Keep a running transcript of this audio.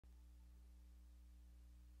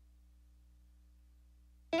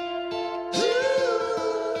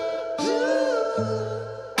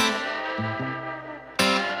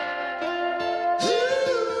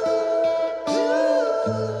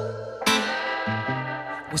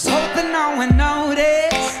Was hoping no one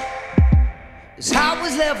noticed. This heart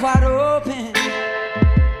was left wide open.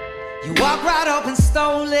 You walked right up and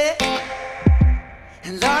stole it.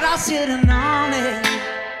 And Lord, I should have known it.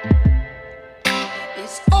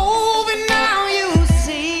 It's over now, you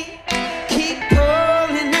see. Keep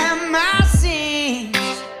pulling at my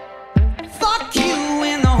seams. Fuck you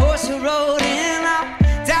in the horse you rode in. I'm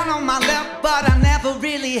down on my left, but I never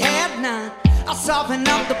really had none. I'll soften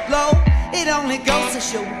up the blow. It only goes to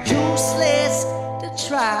show useless to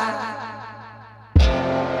try.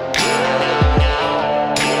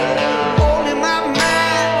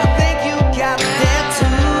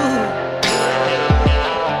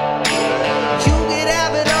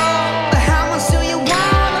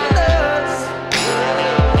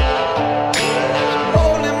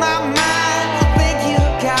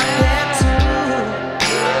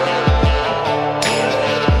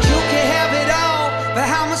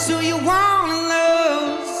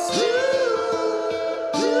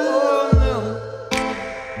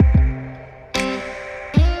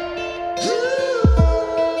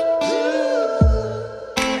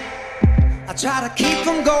 I try to keep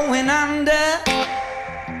from going under.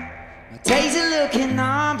 My days are looking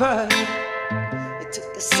numbered. It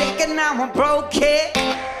took a second, now I'm broke it.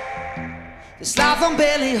 This life I'm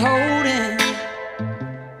barely holding.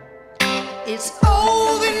 It's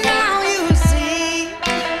over now, you see.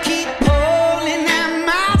 Keep pulling at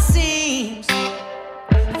my seams.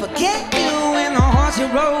 Forget you and the horse you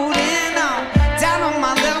rode in. I'm down on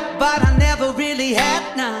my luck, but I never really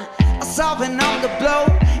had none. I soften up the blow.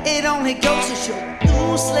 It only goes to show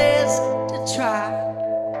useless to try.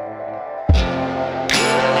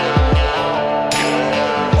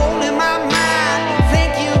 Only my mind,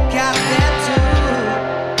 think you got that too.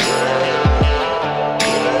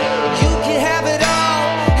 You can have it all,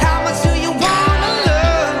 how much do you wanna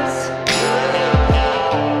lose?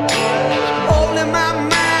 Only my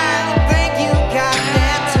mind, think you got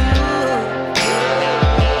that too.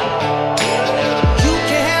 You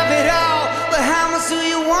can have it all, but how much do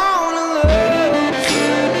you wanna lose?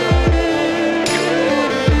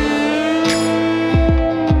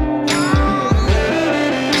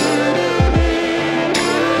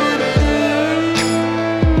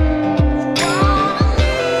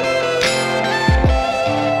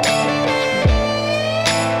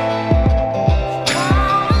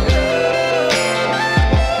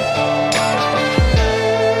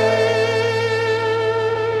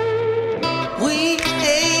 We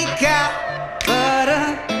ain't got but a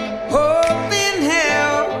hope in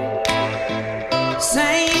hell.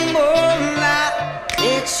 Same old lie,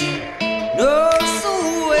 it's you.